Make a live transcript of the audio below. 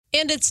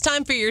And it's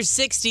time for your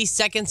 60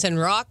 Seconds in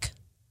Rock.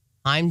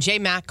 I'm J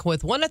Mac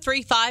with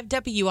 103.5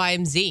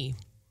 WIMZ.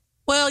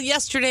 Well,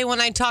 yesterday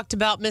when I talked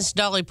about Miss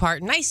Dolly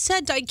Parton, I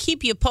said I'd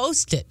keep you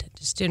posted.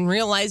 Just didn't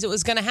realize it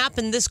was going to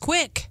happen this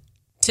quick.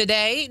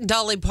 Today,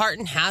 Dolly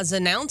Parton has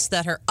announced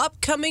that her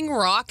upcoming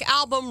rock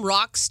album,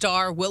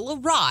 Rockstar, will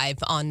arrive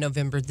on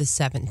November the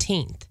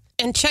 17th.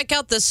 And check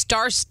out the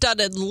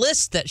star-studded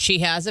list that she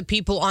has of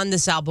people on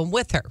this album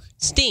with her.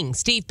 Sting,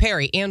 Steve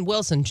Perry, Ann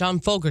Wilson, John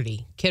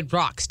Fogerty, Kid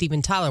Rock,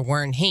 Steven Tyler,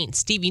 Warren Haynes,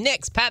 Stevie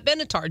Nicks, Pat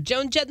Benatar,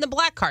 Joan Jett and the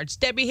Blackhearts,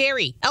 Debbie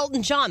Harry,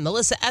 Elton John,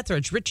 Melissa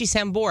Etheridge, Richie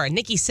Sambora,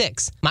 Nikki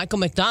Sixx, Michael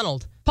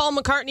McDonald, Paul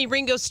McCartney,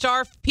 Ringo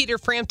Starr, Peter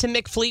Frampton,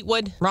 Mick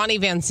Fleetwood, Ronnie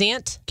Van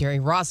Zant, Gary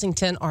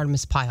Rossington,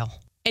 Artemis Pyle.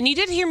 And you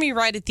did hear me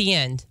right at the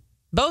end.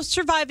 Both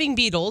surviving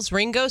Beatles,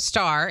 Ringo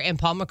Starr and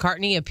Paul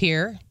McCartney,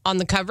 appear on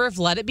the cover of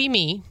Let It Be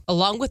Me,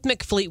 along with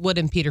Mick Fleetwood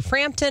and Peter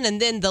Frampton. And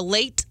then the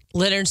late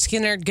Lynyrd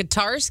Skynyrd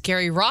guitarist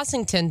Gary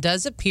Rossington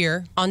does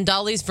appear on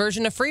Dolly's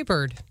version of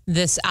Freebird.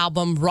 This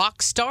album,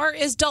 Rockstar,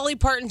 is Dolly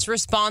Parton's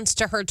response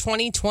to her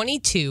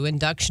 2022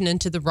 induction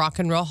into the Rock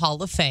and Roll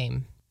Hall of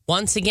Fame.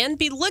 Once again,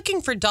 be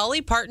looking for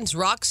Dolly Parton's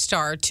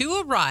Rockstar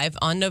to arrive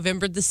on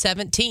November the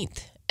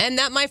 17th. And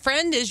that, my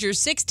friend, is your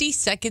 60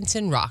 Seconds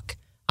in Rock.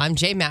 I'm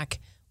J Mac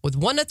with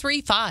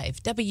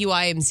 103.5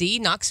 WIMZ,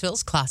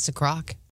 Knoxville's Classic Rock.